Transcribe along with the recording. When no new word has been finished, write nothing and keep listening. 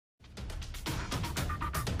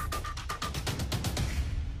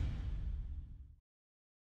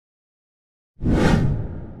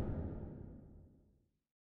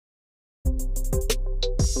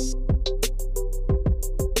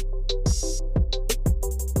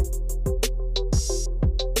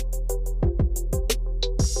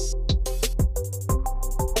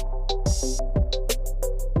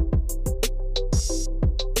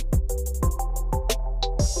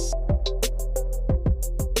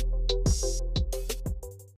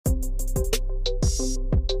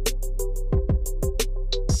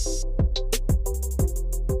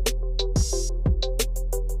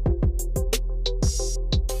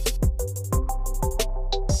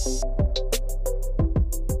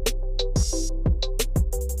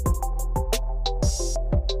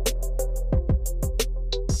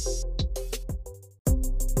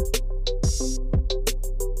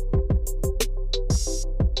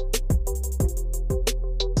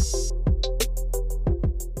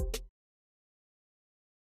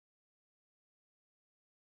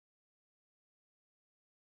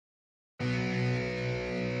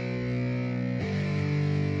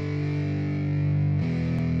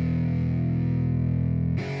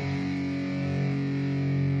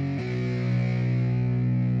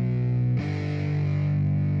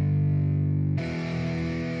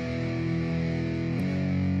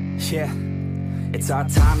Yeah, it's our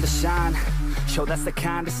time to shine. Show that's the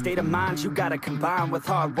kind of state of mind you gotta combine with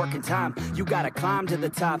hard work and time. You gotta climb to the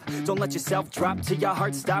top. Don't let yourself drop till your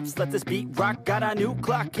heart stops. Let this beat rock. Got a new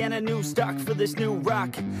clock and a new stock for this new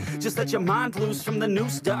rock. Just let your mind loose from the new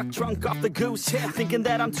stock. Drunk off the goose, yeah. Thinking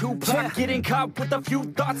that I'm too pop. Yeah. Getting caught with a few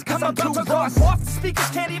thoughts cause I'm too lost. Off the speakers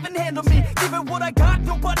can't even handle me. Giving what I got,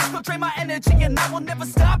 nobody's gonna drain my energy. And I will never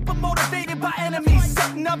stop, I'm motivated by enemies.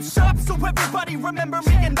 Setting up shop so everybody remember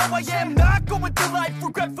me. And no, I am not going through life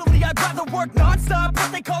regretfully. I'd rather work non-stop,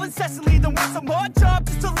 what they call incessantly, than work some odd job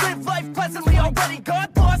just to live life pleasantly. Already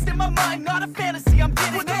got lost in my mind, not a fantasy, I'm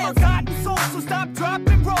getting with a forgotten soul, so stop, drop,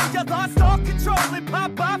 and roll. You lost all control and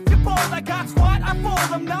pop off your ball. I got squat, I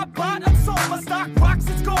fall, I'm not bought, I'm sold. My stock rocks,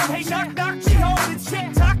 it's gold. Hey, knock, knock, she holding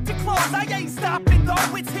shit, talk to close. I ain't stopping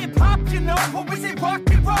though, it's hip-hop, you know. Or is it rock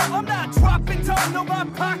and roll? I'm not dropping down, no, my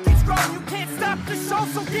pocket's grown. You can't stop the show,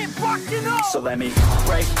 so get rockin' on. So let me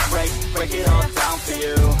break it all down for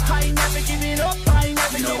you. I ain't never giving up, I ain't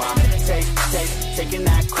never giving up. Taking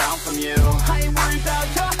that crown from you. I ain't worried about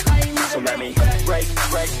you, I ain't never. So let me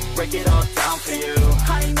break it all down for you.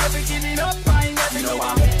 I ain't never giving up, I ain't never giving up.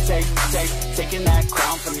 I'm taking that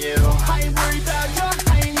crown from you. I ain't worried about you,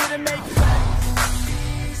 I ain't here to make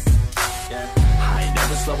friends. Yeah. I ain't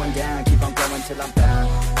never slowing down, keep on going till I'm down.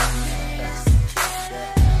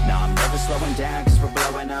 No, I'm never slowing down, cause we're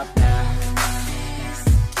blowing up now.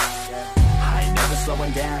 I ain't never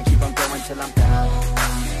slowing down, keep on going till I'm down.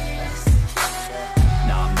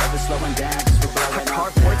 No, I'm never slowing down, cause we're blowing up. I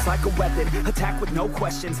carve words like a weapon, attack with no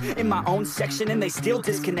questions. In my own section and they still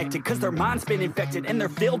disconnected, cause their mind's been infected and they're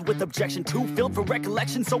filled with objection. Too filled for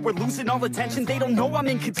recollection, so we're losing all attention. They don't know I'm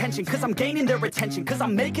in contention, cause I'm gaining their attention. Cause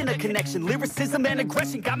I'm making a connection, lyricism and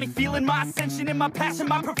aggression got me feeling my ascension. In my passion,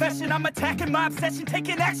 my profession, I'm attacking my obsession.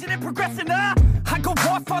 Taking action and progressing, I go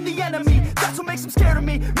off on the enemy, that's what makes them scared of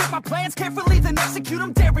me. Make my plans carefully, then execute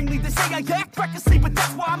them daringly. They say I act recklessly, but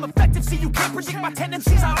that's why I'm effective. See, you can't predict my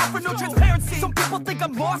tendencies, I offer no transparency. Some people think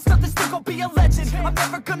I'm lost, others think I'll be a legend. I'm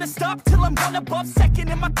never gonna stop till I'm one above second.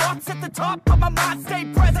 And my thoughts at the top, but my mind stay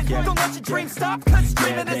present. Don't let your dreams stop, cause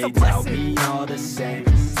dreaming is a blessing. They tell me all the same,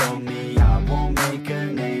 told me I won't make a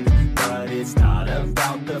name. But it's not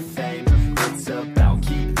about the fame, it's about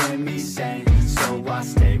keeping me sane. So I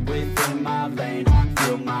stay within my lane,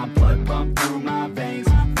 feel my blood pump through my veins.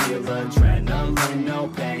 Feel adrenaline, no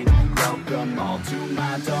pain, welcome all to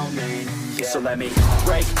my domain. So let me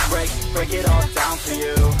break it all down for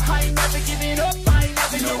you. I ain't never giving up, I ain't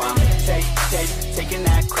never giving up. I'm taking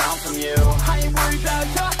that crown from you. I ain't worried about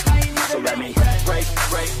you, I ain't never. So let me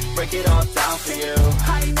break it all down for you.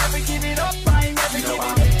 I ain't never giving up, I ain't never giving up.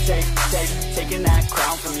 I'm taking that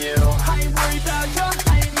crown from you. I ain't worried about you,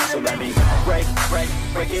 I ain't never. So let me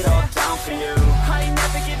break it all down for you. I ain't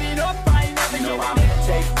never giving up, I ain't never giving up. I'm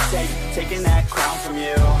taking that crown from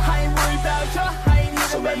you. I ain't worried about you, I ain't never.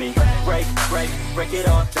 So let me break it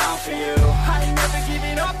all down for you. I ain't never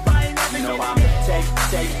giving up, I ain't never giving up. I'm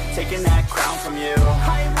taking that crown from you.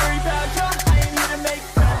 I ain't worried about you, I ain't here to make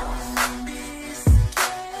friends.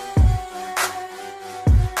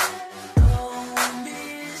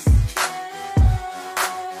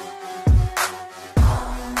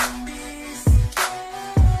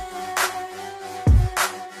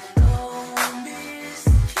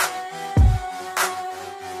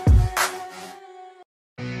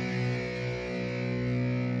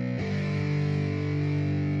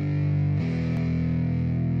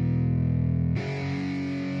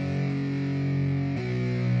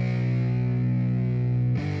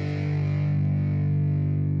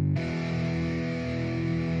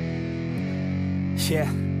 Yeah,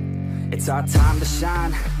 it's our time to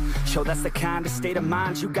shine. Show that's the kind of state of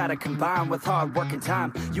mind you gotta combine with hard work and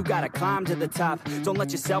time. You gotta climb to the top. Don't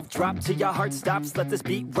let yourself drop till your heart stops. Let this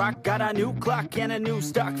beat rock. Got a new clock and a new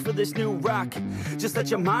stock for this new rock. Just let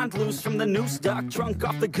your mind loose from the new stock. Drunk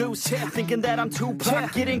off the goose, yeah. Thinking that I'm too pop. Yeah.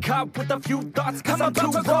 Getting caught with a few thoughts cause I'm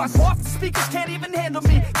too lost. Off the speakers can't even handle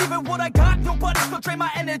me. Giving what I got, nobody's gonna drain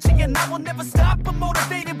my energy. And I will never stop, I'm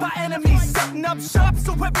motivated by enemies. Setting up shop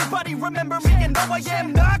so everybody remember me. And no, I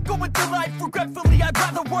am not going through life regretfully. I'd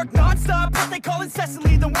rather work non-stop, what they call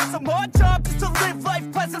incessantly, than work some odd job just to live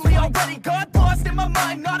life pleasantly. Already got lost in my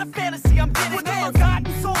mind, not a fantasy, I'm getting with a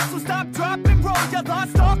forgotten soul, so stop, drop, and roll. You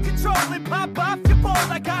lost all control and pop off your ball.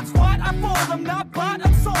 I got squat, I fall, I'm not bought,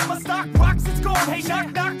 I'm sold. My stock rocks, it's gold. Hey,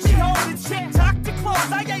 knock, knock, she holding shit, talk to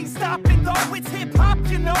close. I ain't stopping though, it's hip-hop,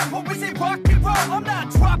 you know. Or is it rock and roll? I'm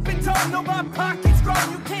not dropping down, no, my pocket's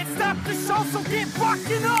grown. You can't stop the show, so get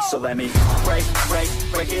rockin' on. So let me break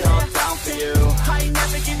it all down for you. I ain't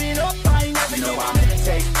never giving up, I ain't never giving up. I'm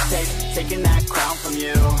taking that crown from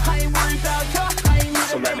you. I ain't worried about you, I ain't never.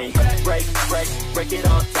 So let me break it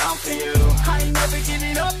all down for you. I ain't never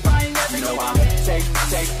giving up, I ain't never giving up. I'm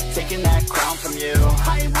taking that crown from you.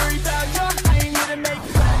 I ain't worried about you, I ain't here to make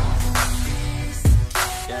friends.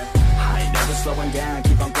 Yeah. I ain't never slowing down,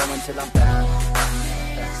 keep on going till I'm down.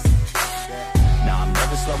 No, I'm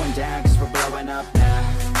never slowing down, cause we're blowing up now.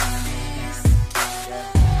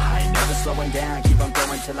 I ain't never slowing down, keep on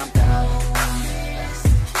going till I'm down.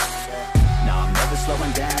 No, I'm never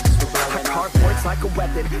slowing down, cause we're blowing up. I carve words like a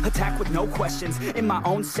weapon, attack with no questions. In my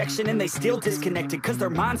own section, and they still disconnected, cause their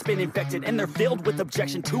mind's been infected, and they're filled with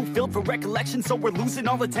objection. Too filled for recollection, so we're losing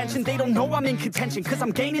all attention. They don't know I'm in contention, cause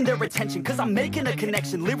I'm gaining their attention, cause I'm making a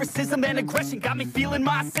connection. Lyricism and aggression got me feeling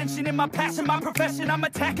my ascension. In my passion, my profession, I'm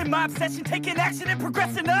attacking my obsession, taking action and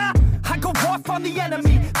progressing. I go off on the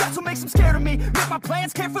enemy, that's what makes them scared of me. Make my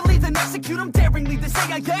plans carefully, then execute them daringly. They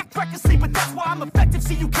say I act recklessly, but that's why I'm effective.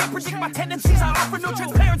 See, you can't predict my tendencies, I offer no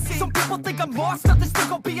transparency. Some people think I'm lost, others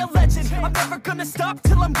think I'll be a legend. I'm never gonna stop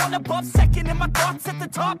till I'm one above second. And my thoughts at the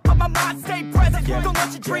top, but my mind stay present. Don't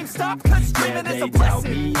let your dreams stop, cause dreaming is a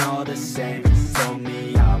blessing. They tell me all the same, told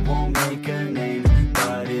me I won't make a name,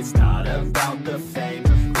 but it's not about the fame,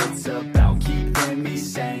 it's about keeping me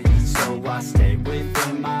sane. So I stay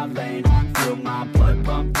within my lane, feel my blood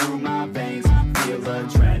pump through my veins, feel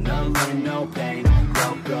adrenaline, no pain,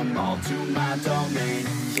 welcome all to my domain.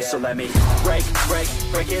 So let me break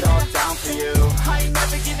it all down for you. I ain't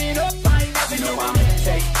never giving up, I ain't never giving up. I'm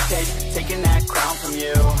taking that crown from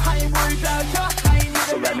you. I ain't worried about you, I ain't never.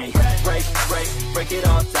 So let me break it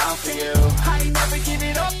all down for you. I ain't never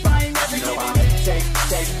giving up, I ain't never giving up. I'm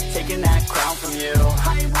taking that crown from you.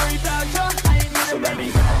 I ain't worried about you, I ain't never. So let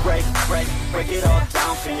me break it all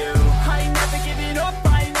down for you. I ain't never giving up,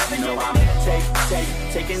 I ain't never giving up.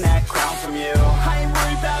 I'm taking that crown from you. I ain't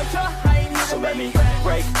worried about you, I ain't never. So let me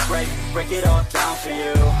break it all down for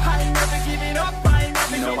you. I ain't never giving up, I ain't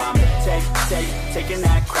never giving up. I'm taking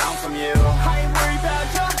that crown from you. I ain't worried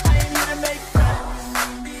about you, I ain't here to make friends.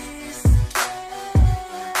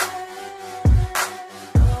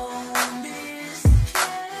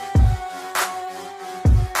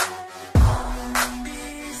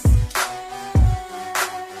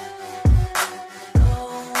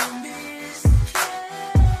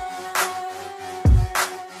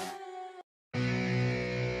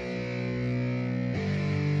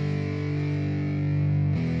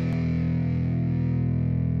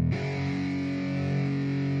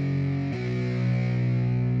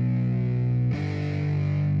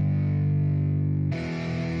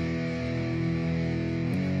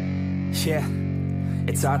 Yeah,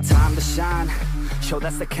 it's our time to shine. Show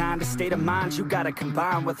that's the kind of state of mind you gotta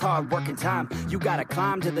combine with hard work and time. You gotta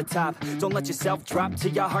climb to the top. Don't let yourself drop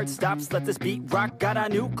till your heart stops. Let this beat rock. Got a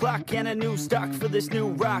new clock and a new stock for this new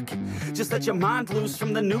rock. Just let your mind loose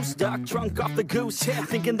from the new stock. Drunk off the goose, yeah.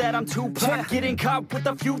 Thinking that I'm too pop. Getting caught with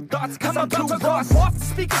a few thoughts cause I'm too lost. Off the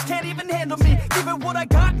speakers can't even handle me. Giving what I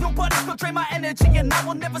got, nobody's gonna drain my energy. And I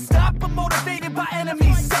will never stop, I'm motivated by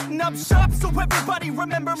enemies. Setting up shop so everybody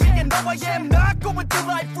remember me. And no, I am not going through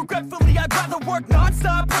life regretfully. I'd rather work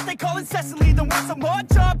non-stop, what they call incessantly, than work some odd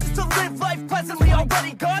job just to live life pleasantly.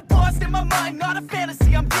 Already got lost in my mind, not a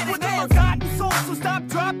fantasy, I'm getting with all forgotten souls. So stop,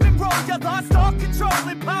 drop, and roll. You lost all control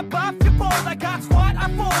and pop off your ball. I got squat, I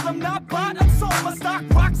fold, I'm not bought, I'm sold. My stock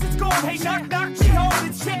rocks, it's gold. Hey, knock, knock, she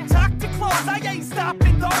holding shit, talk to close. I ain't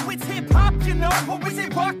stopping though, it's hip-hop, you know. Or is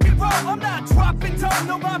it rock and roll? I'm not dropping down,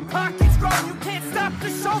 no, my pocket's grown. You can't stop the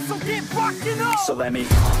show, so get rockin' on. So let me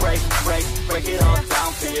break it all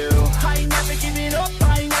down for you.